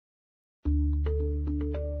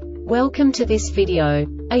Welcome to this video.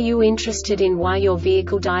 Are you interested in why your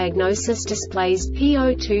vehicle diagnosis displays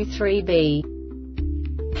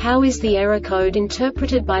P023B? How is the error code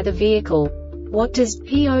interpreted by the vehicle? What does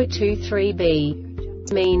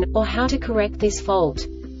P023B mean, or how to correct this fault?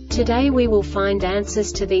 Today we will find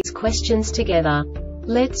answers to these questions together.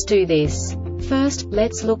 Let's do this. First,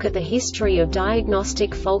 let's look at the history of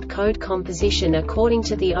diagnostic fault code composition according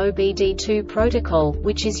to the OBD2 protocol,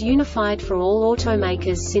 which is unified for all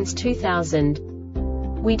automakers since 2000.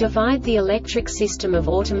 We divide the electric system of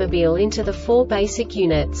automobile into the four basic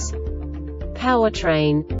units: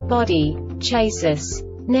 powertrain, body, chassis,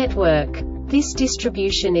 network. This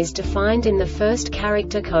distribution is defined in the first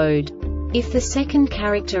character code. If the second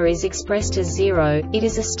character is expressed as 0, it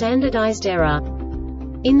is a standardized error.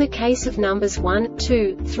 In the case of numbers 1,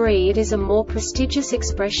 2, 3, it is a more prestigious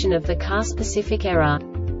expression of the car-specific error.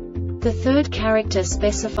 The third character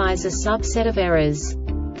specifies a subset of errors.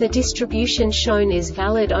 The distribution shown is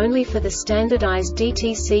valid only for the standardized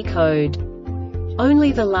DTC code.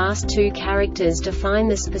 Only the last two characters define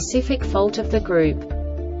the specific fault of the group.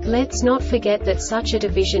 Let's not forget that such a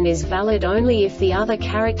division is valid only if the other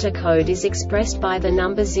character code is expressed by the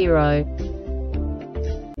number 0.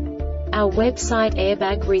 Our website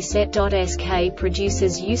airbagreset.sk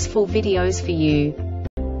produces useful videos for you.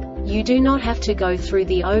 You do not have to go through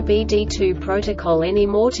the OBD2 protocol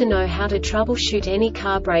anymore to know how to troubleshoot any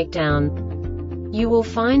car breakdown. You will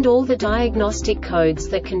find all the diagnostic codes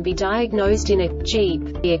that can be diagnosed in a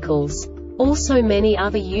Jeep vehicles. Also many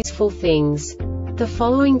other useful things. The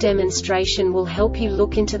following demonstration will help you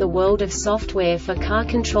look into the world of software for car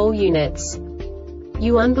control units.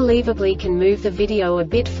 You unbelievably can move the video a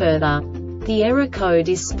bit further. The error code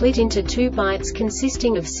is split into 2 bytes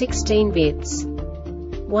consisting of 16 bits.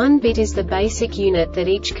 1 bit is the basic unit that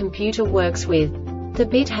each computer works with. The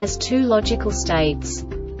bit has 2 logical states: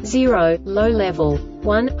 0, low level,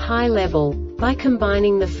 1, high level. By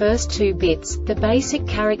combining the first 2 bits, the basic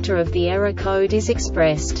character of the error code is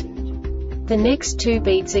expressed. The next 2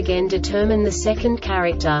 beats again determine the second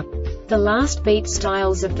character. The last beat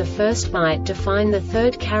styles of the first byte define the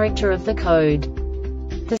third character of the code.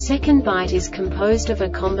 The second byte is composed of a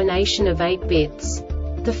combination of 8 bits.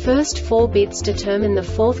 The first 4 bits determine the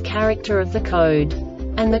fourth character of the code.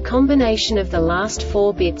 And the combination of the last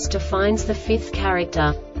 4 bits defines the fifth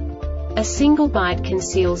character. A single byte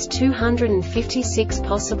conceals 256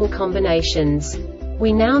 possible combinations.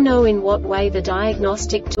 We now know in what way the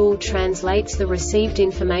diagnostic tool translates the received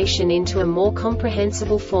information into a more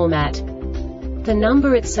comprehensible format. The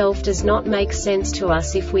number itself does not make sense to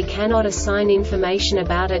us if we cannot assign information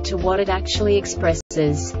about it to what it actually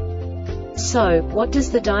expresses. So, what does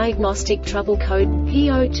the Diagnostic Trouble Code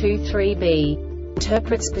P023B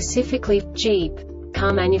interpret specifically for Jeep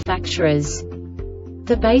car manufacturers?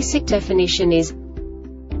 The basic definition is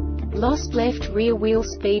lost left rear wheel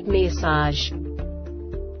speed Meassage.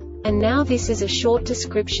 And now this is a short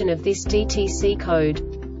description of this DTC code.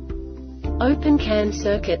 Open CAN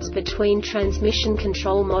circuits between transmission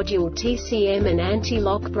control module TCM and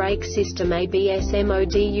anti-lock brake system ABS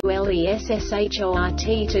MODULESSHORT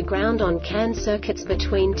to ground on CAN circuits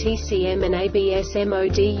between TCM and ABS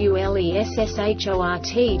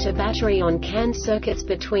MODULESSHORT to battery on CAN circuits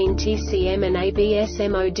between TCM and ABS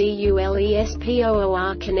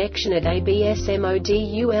MODULESPOOR connection at ABS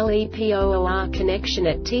MODULEPOOR connection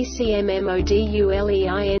at TCM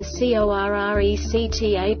MODULEINCORRECT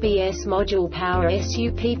ABS module power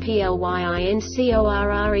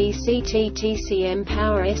SUPPLYINCORRECT TCM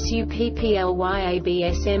power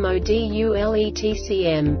SUPPLYABS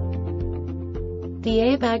MODULETCM. The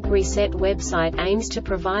Airbag Reset website aims to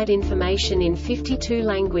provide information in 52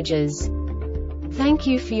 languages. Thank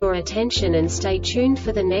you for your attention and stay tuned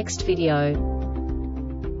for the next video.